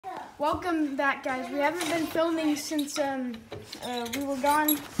Welcome back, guys. We haven't been filming since we were gone.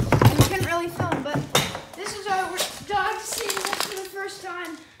 We couldn't really film, but this is our dog seeing us for the first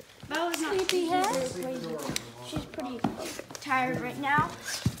time. Bella's not sleepyhead. She's pretty tired right now,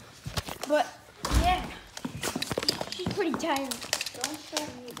 but yeah, she's pretty tired. Don't show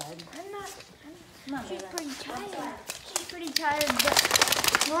me, bud. She's pretty tired. She's pretty tired,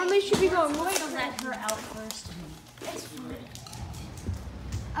 but normally she'd be going way. Let her out first. It's fine.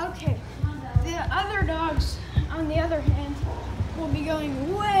 Okay, the other dogs, on the other hand, will be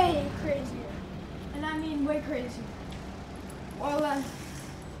going way crazier. And I mean way crazier. Well,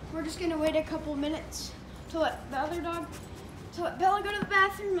 we're just gonna wait a couple minutes to let the other dog, to let Bella go to the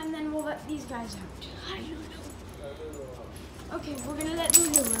bathroom, and then we'll let these guys out. Hi, Lulu. Okay, we're gonna let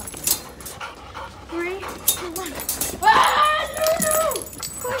Lulu out. 3, 2, 1. Ah, Lulu!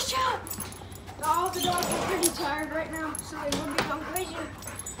 Push up! All the dogs are pretty tired right now, so they will be going crazy.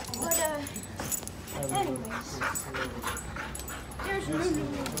 But, anyways. There's Lulu.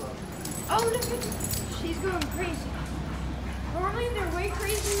 Oh, look at her. She's going crazy. Normally, they're way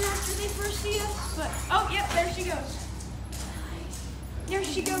crazier after they first see us, but, oh, yep, there she goes. There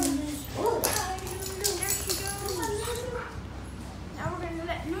she goes. Hi, Lulu. There she goes. Now we're going to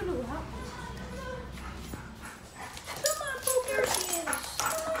let Lulu out. Come on, Pooh. There she is.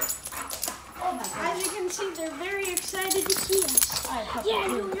 As you can see, they're very excited to see us. Yeah,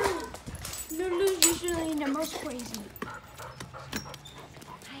 Lulu. Lulu's usually the most crazy.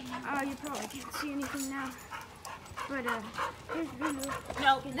 Oh, you probably can't see anything now. But, here's Lulu.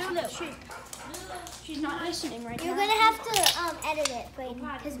 No, Lulu. She's not listening right You're now. gonna have to edit it, Brayden,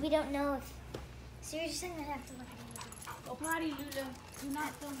 because we don't know if. So you're just gonna have to look at it. Go potty, Lulu. Do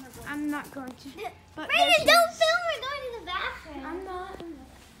not film her. I'm not going to. But Brayden, don't film her going to the bathroom. I'm not.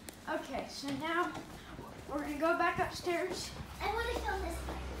 Okay, so now we're gonna go back upstairs. I want to film this.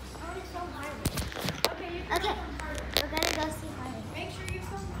 I want to film Harley. Okay, you can Okay, film Harley. we're gonna go see Harley. Make sure you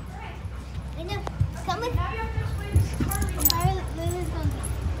film Greg. I know. Come with Now you have to explain this to Harley now. Harley. Lulu's going.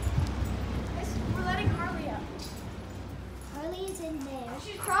 We're letting Harley out. Harley is in there.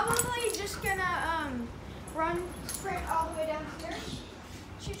 She's probably just gonna run straight all the way downstairs.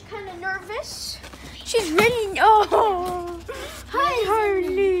 She's kind of nervous. She's really hi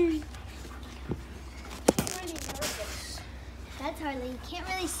Harley. She's really nervous. That's Harley. You can't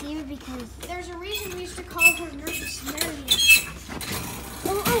really see her because. There's a reason we used to call her Nervous Marion.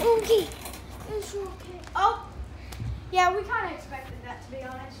 Okay. Is she okay? Oh, yeah, we kind of expected that, to be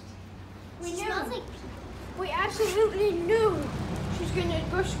honest. We She knew. smells like. We absolutely knew she's gonna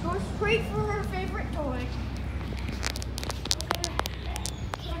go straight for her favorite toy.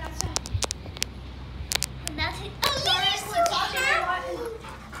 Okay, outside. That's it.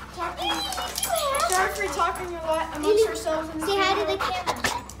 Sorry for talking a lot amongst ourselves. In the Say hi to camera. the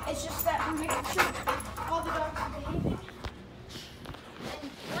camera. It's just that we're making sure all the dogs are behaving.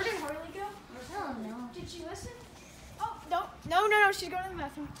 And where did Harley go? Oh no. Did she listen? Oh, no, she's going to the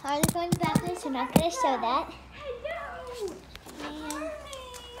bathroom. Harley's going to the bathroom, so I'm not going to show that. Hello.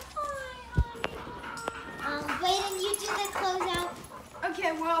 Brayden, you do the closeout.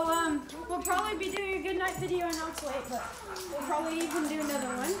 Okay, well, we'll probably be doing a good night video. I know it's late, but we'll probably even do another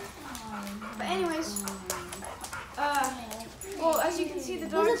one. But anyways, well, as you can see, the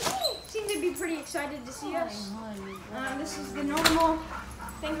dogs seem to be pretty excited to see us. This is the normal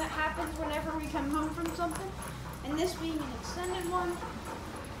thing that happens whenever we come home from something. And this being an extended one,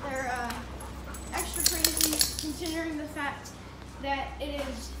 they're extra crazy considering the fact that it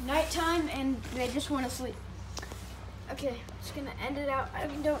is nighttime and they just want to sleep. Okay, I'm just gonna end it out. I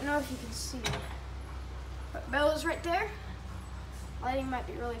don't know if you can see it, but Bella's right there. Lighting might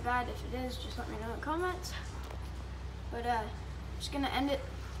be really bad. If it is, just let me know in the comments. But I'm just gonna end it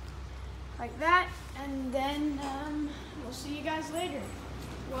like that, and then we'll see you guys later.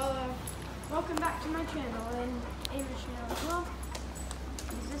 Well, welcome back to my channel and Ava's channel as well,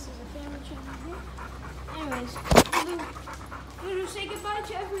 because this is a family channel here. Anyways, Lulu, say goodbye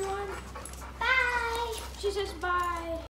to everyone. Bye. She says bye.